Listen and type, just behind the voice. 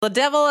The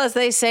devil, as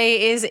they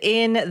say, is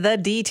in the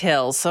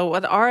details. So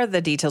what are the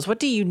details? What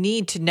do you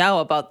need to know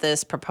about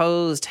this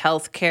proposed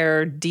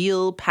healthcare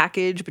deal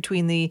package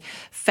between the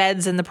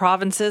feds and the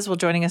provinces? Well,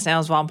 joining us now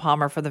is Vaughn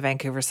Palmer for the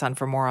Vancouver Sun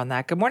for more on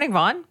that. Good morning,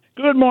 Vaughn.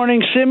 Good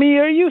morning, Simi.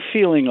 Are you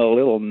feeling a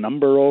little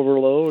number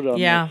overload on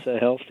this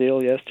health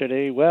deal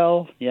yesterday?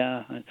 Well,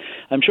 yeah,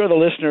 I'm sure the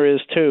listener is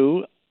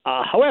too.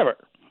 However,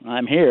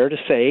 I'm here to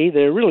say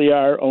there really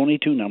are only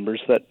two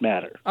numbers that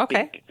matter.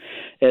 Okay.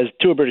 As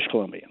to a British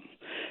Columbian.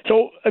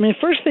 So,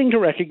 first thing to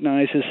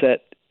recognize is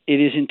that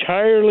it is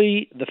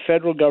entirely the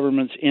federal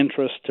government's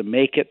interest to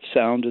make it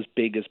sound as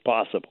big as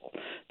possible,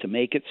 to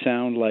make it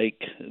sound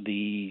like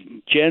the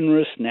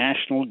generous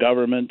national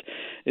government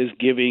is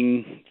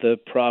giving the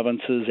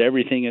provinces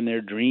everything in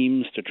their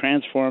dreams to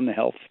transform the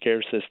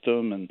healthcare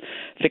system and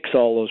fix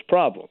all those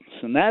problems.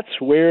 And that's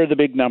where the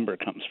big number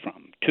comes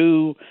from,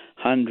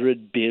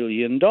 $200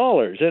 billion.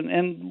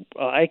 And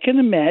I can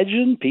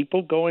imagine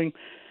people going,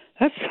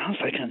 that sounds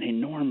like an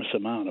enormous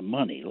amount of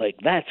money. Like,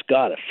 that's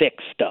got to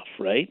fix stuff,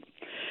 right?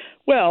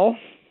 Well,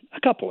 a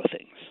couple of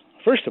things.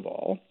 First of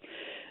all,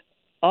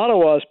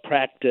 Ottawa's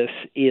practice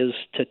is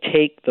to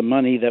take the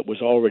money that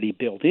was already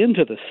built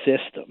into the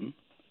system,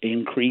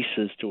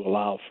 increases to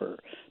allow for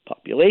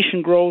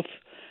population growth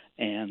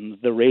and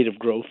the rate of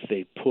growth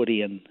they put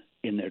in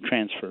their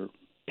transfer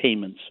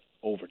payments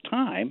over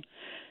time,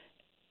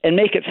 and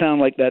make it sound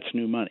like that's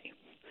new money.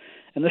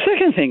 And the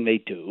second thing they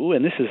do,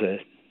 and this is a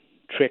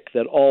trick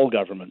that all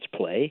governments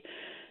play,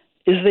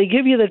 is they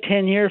give you the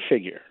 10-year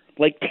figure.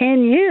 Like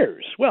 10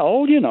 years.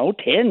 Well,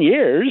 10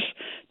 years,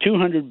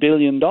 $200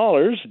 billion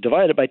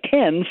divided by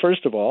 10,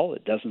 first of all,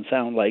 it doesn't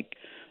sound like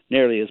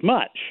nearly as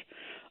much.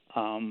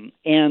 I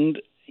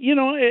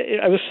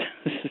was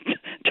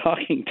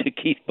talking to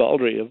Keith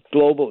Baldry of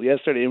Global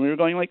yesterday, and we were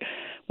going like,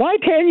 why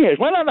 10 years?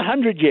 Why not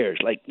 100 years?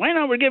 Like, why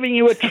not we're giving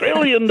you $1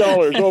 trillion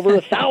over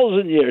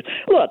 1,000 years?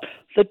 Look,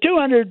 the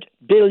 $200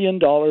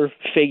 billion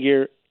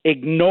figure,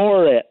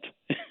 ignore it.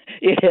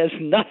 It has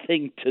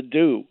nothing to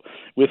do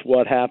with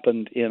what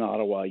happened in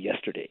Ottawa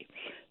yesterday.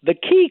 The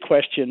key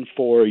question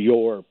for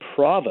your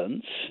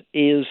province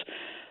is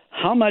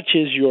how much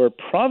is your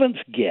province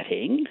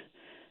getting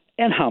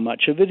and how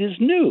much of it is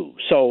new?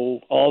 So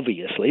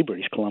obviously,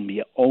 British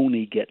Columbia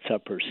only gets a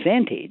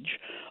percentage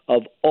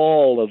of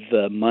all of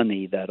the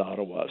money that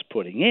Ottawa is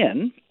putting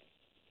in.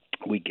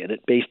 We get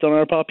it based on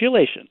our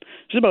population,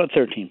 which is about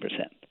 13%.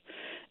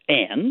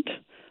 And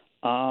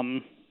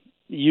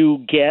you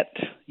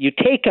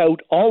take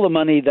out all the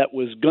money that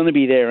was going to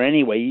be there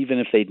anyway, even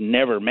if they'd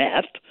never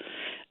met,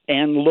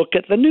 and look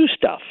at the new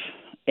stuff.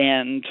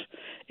 And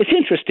it's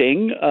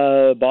interesting.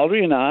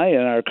 Baldry and I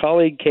and our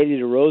colleague Katie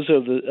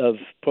DeRosa of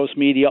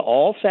Postmedia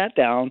all sat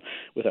down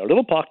with our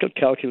little pocket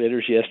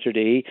calculators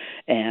yesterday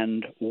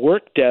and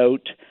worked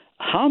out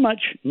how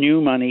much new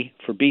money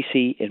for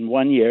BC in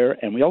 1 year,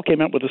 and we all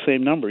came up with the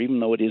same number, even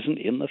though it isn't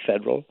in the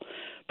federal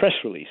press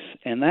release,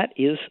 and that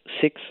is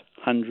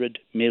 $600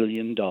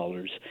 million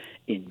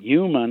in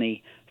new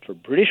money for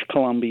British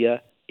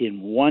Columbia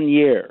in 1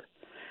 year.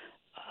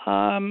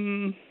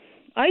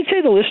 I'd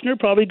say the listener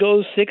probably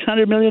goes,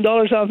 $600 million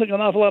sounds like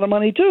an awful lot of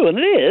money too, and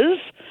it is,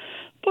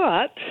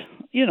 but,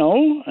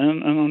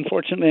 and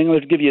unfortunately I'm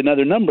going to give you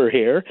another number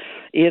here,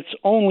 it's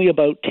only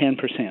about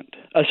 2%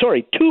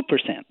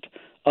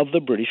 of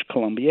the British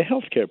Columbia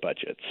healthcare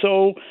budget.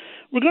 So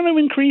we're going to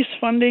increase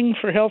funding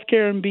for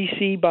healthcare in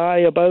BC by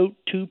about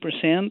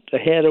 2%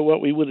 ahead of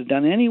what we would have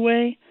done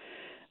anyway.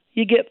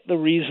 You get the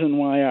reason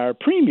why our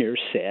premier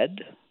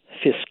said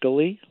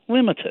fiscally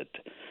limited.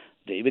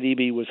 David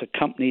Eby was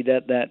accompanied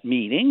at that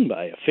meeting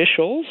by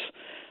officials.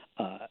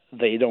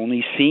 They'd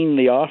only seen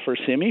the offer,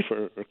 Simi,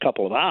 for a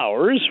couple of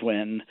hours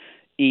when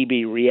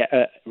Eby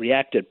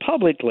reacted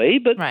publicly,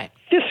 but right.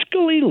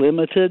 Fiscally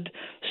limited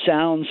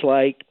sounds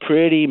like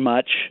pretty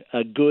much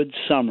a good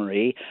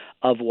summary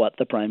of what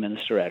the Prime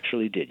Minister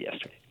actually did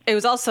yesterday. It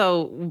was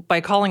also,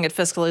 by calling it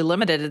fiscally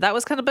limited, that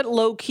was kind of a bit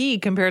low-key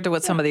compared to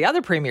what some of the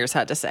other premiers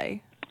had to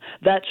say.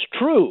 That's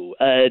true.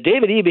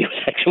 David Eby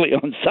was actually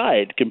on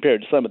side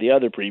compared to some of the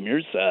other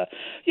premiers. There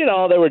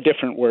were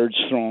different words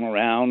thrown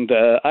around.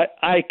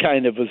 I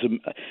kind of was...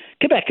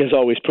 Quebec is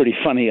always pretty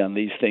funny on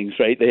these things,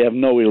 right? They have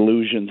no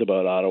illusions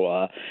about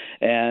Ottawa.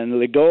 And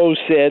Legault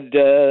said,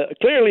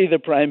 clearly the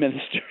Prime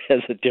Minister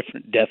has a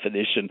different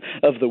definition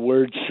of the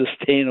word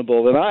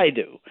sustainable than I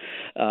do.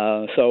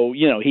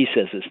 He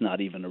says it's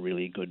not even a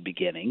really good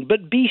beginning.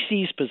 But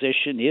BC's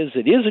position is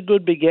it is a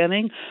good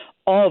beginning.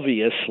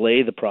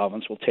 Obviously, the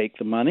province will take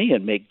the money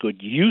and make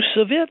good use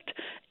of it.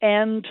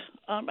 And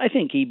I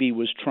think Eby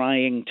was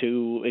trying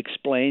to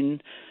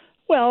explain,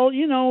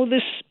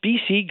 this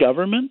BC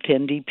government,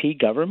 NDP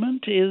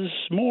government, is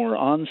more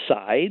on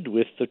side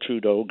with the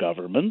Trudeau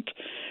government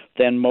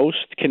than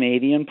most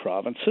Canadian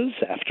provinces.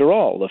 After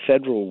all, the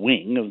federal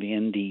wing of the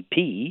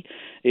NDP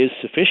is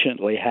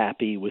sufficiently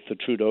happy with the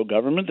Trudeau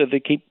government that they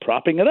keep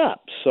propping it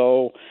up.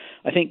 So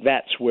I think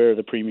that's where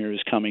the Premier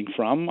is coming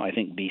from. I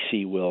think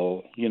BC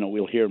will,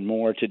 we'll hear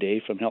more today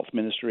from Health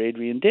Minister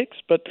Adrian Dix,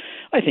 but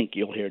I think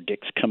you'll hear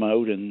Dix come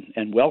out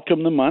and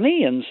welcome the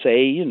money and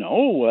say,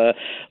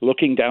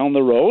 looking down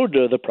the road,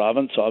 the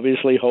province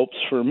obviously hopes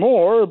for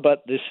more,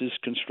 but this is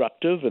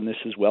constructive and this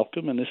is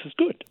welcome and this is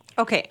good.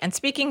 Okay, and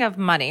speaking of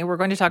money, we're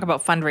going to talk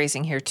about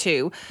fundraising here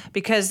too,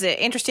 because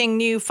interesting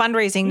new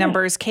fundraising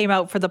numbers came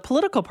out for the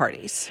political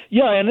parties.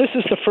 Yeah, and this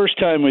is the first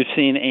time we've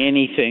seen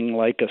anything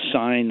like a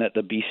sign that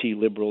the BC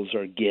Liberals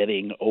are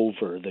getting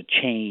over the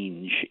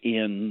change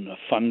in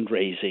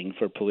fundraising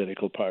for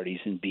political parties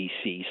in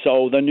BC.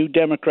 So the New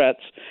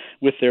Democrats,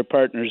 with their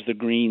partners, the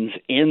Greens,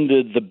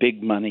 ended the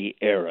big money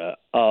era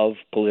of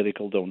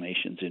political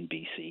donations in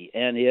BC,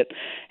 and it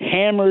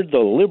hammered the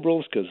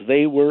Liberals because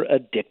they were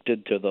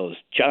addicted to those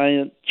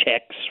giant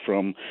checks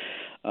from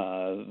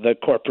the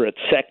corporate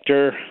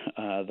sector.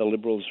 The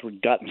Liberals were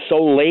gotten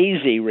so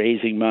lazy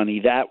raising money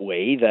that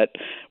way that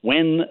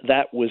when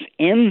that was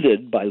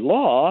ended by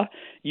law,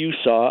 you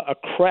saw a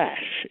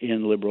crash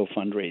in Liberal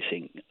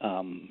fundraising.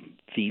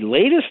 The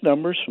latest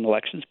numbers from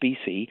Elections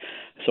BC,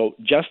 so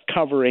just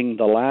covering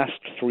the last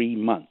 3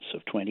 months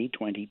of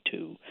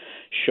 2022,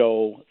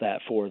 show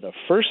that for the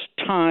first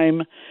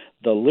time,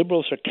 the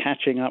Liberals are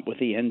catching up with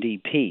the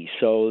NDP.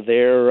 So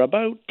they're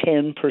about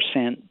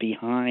 10%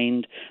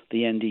 behind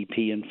the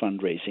NDP in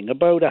fundraising,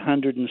 about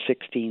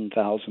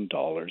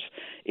 $116,000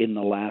 in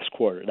the last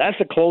quarter. That's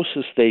the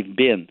closest they've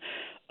been.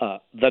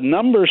 The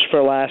numbers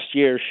for last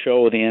year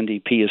show the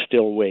NDP is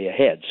still way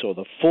ahead. So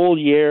the full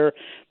year,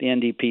 the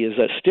NDP is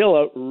still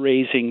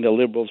outraising the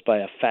Liberals by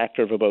a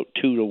factor of about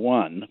 2 to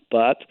 1.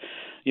 But,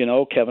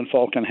 Kevin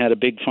Falcon had a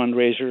big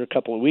fundraiser a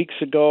couple of weeks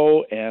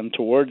ago, and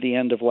toward the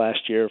end of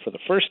last year, for the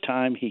first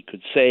time, he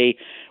could say,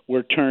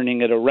 we're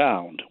turning it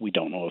around. We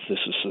don't know if this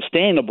is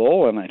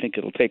sustainable, and I think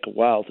it'll take a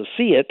while to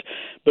see it.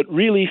 But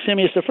really,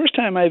 Simi, it's the first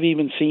time I've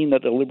even seen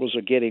that the Liberals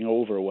are getting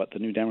over what the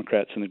New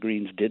Democrats and the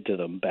Greens did to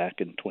them back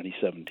in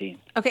 2017.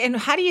 Okay, and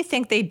how do you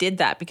think they did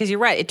that? Because you're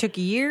right, it took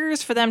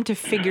years for them to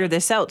figure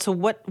this out. So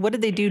what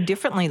did they do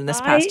differently in this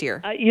past year?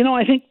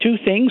 I think two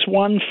things.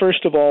 One,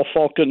 first of all,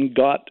 Falcon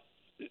got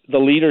the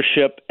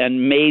leadership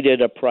and made it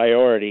a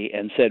priority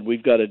and said,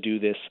 we've got to do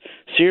this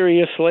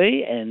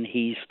seriously, and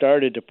he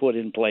started to put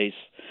in place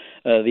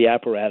the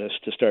apparatus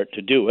to start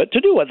to do it, to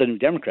do what the New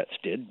Democrats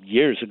did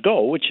years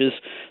ago, which is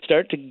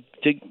start to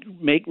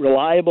make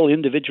reliable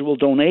individual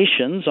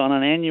donations on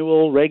an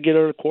annual,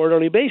 regular,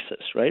 quarterly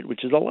basis, right,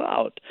 which is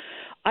allowed.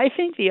 I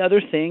think the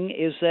other thing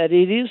is that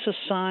it is a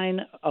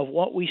sign of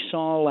what we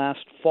saw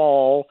last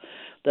fall,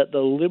 that the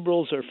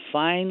Liberals are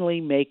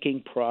finally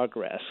making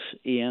progress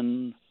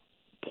in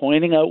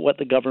pointing out what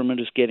the government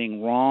is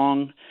getting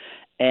wrong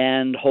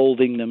and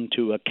holding them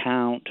to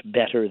account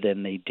better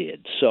than they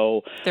did.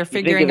 So they're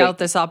figuring out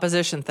this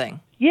opposition thing.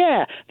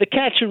 Yeah, the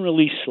catch and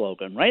release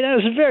slogan, right? That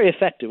was very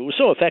effective. It was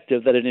so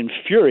effective that it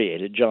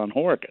infuriated John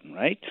Horgan,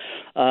 right?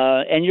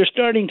 And you're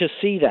starting to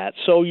see that.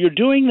 So you're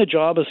doing the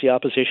job as the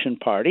opposition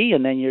party,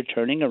 and then you're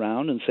turning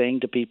around and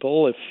saying to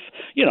people, if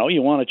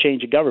you want to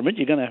change a government,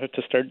 you're going to have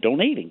to start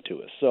donating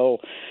to us. So,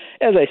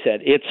 as I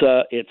said, it's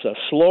a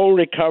slow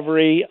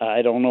recovery.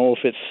 I don't know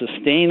if it's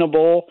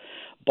sustainable.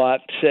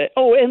 But,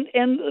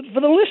 and for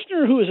the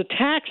listener who is a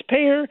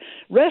taxpayer,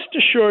 rest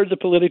assured the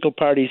political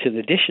parties, in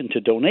addition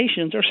to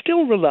donations, are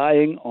still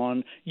relying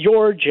on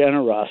your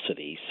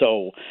generosity.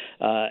 So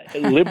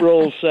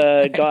Liberals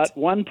got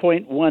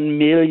 $1.1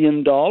 million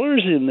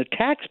in the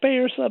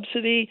taxpayer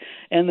subsidy,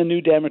 and the New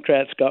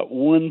Democrats got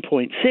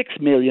 $1.6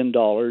 million.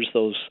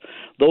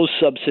 Those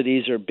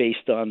subsidies are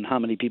based on how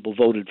many people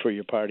voted for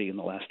your party in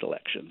the last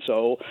election.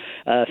 So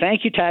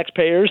thank you,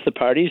 taxpayers. The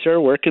parties are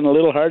working a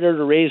little harder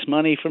to raise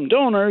money from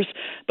donors,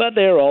 but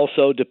they're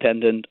also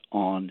dependent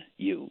on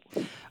you.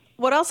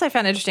 What else I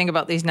found interesting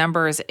about these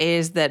numbers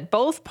is that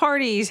both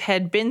parties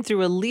had been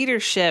through a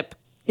leadership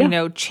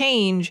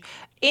change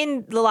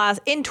in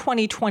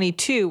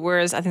 2022,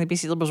 whereas I think the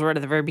BC Liberals were right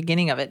at the very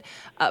beginning of it.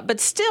 But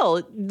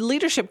still,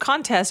 leadership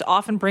contests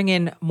often bring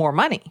in more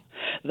money.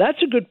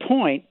 That's a good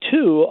point,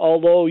 too,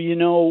 although,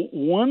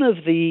 one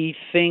of the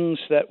things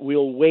that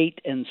we'll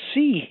wait and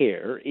see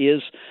here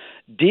is,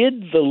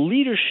 did the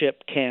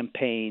leadership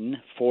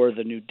campaign for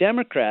the New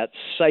Democrats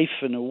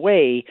siphon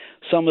away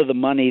some of the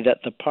money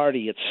that the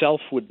party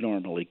itself would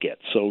normally get?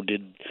 So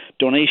did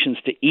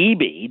donations to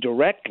EB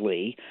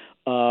directly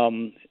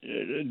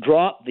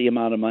drop the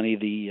amount of money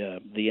the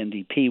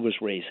NDP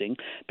was raising?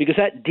 Because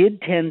that did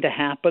tend to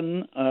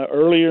happen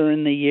earlier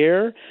in the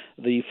year.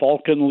 The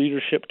Falcon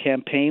leadership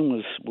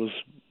campaign was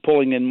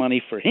pulling in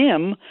money for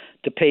him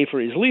to pay for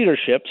his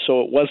leadership,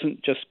 so it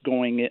wasn't just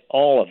going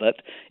all of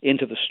it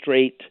into the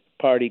straight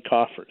party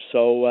coffers.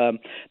 So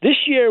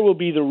this year will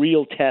be the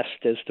real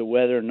test as to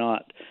whether or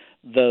not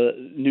the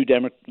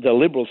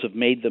Liberals have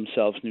made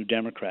themselves New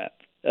Democrat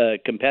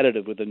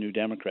competitive with the New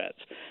Democrats.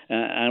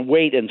 And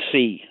wait and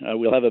see.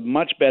 We'll have a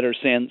much better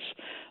sense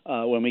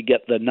when we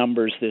get the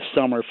numbers this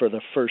summer for the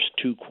first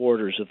 2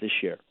 quarters of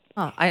this year.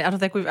 Oh, I don't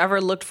think we've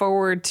ever looked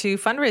forward to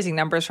fundraising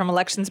numbers from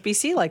Elections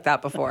BC like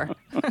that before.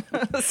 Well,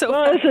 it's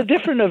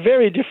a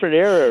very different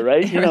era,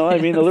 right?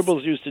 The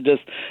Liberals used to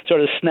just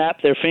sort of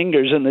snap their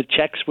fingers and the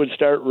checks would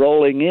start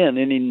rolling in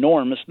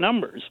enormous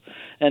numbers.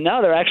 And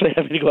now they're actually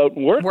having to go out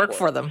and work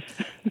for them.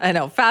 I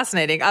know.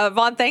 Fascinating.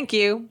 Vaughn, thank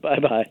you.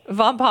 Bye-bye.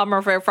 Vaughn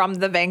Palmer from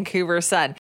the Vancouver Sun.